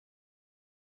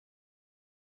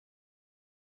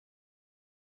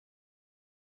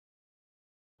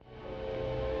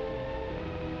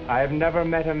I have never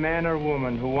met a man or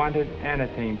woman who wanted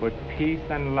anything but peace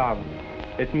and love.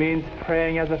 It means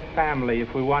praying as a family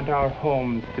if we want our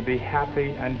homes to be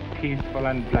happy and peaceful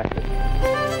and blessed.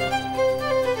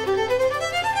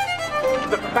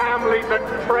 The family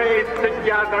that prays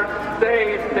together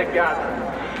stays together.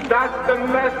 That's the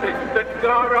message that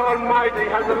God Almighty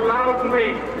has allowed me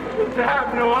to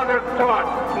have no other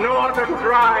thought, no other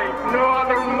drive, no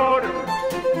other motive.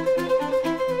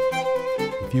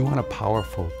 If you want a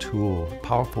powerful tool, a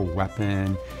powerful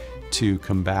weapon to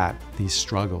combat these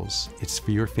struggles, it's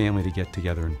for your family to get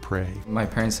together and pray. My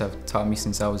parents have taught me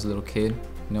since I was a little kid.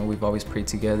 You know, we've always prayed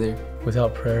together.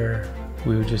 Without prayer,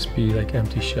 we would just be like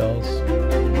empty shells.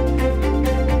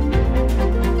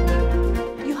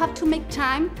 You have to make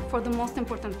time for the most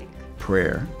important thing.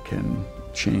 Prayer can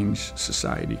change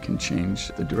society, can change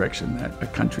the direction that a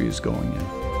country is going in.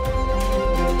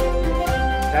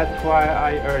 That's why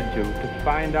I urge you to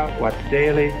find out what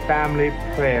daily family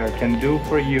prayer can do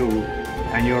for you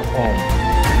and your home.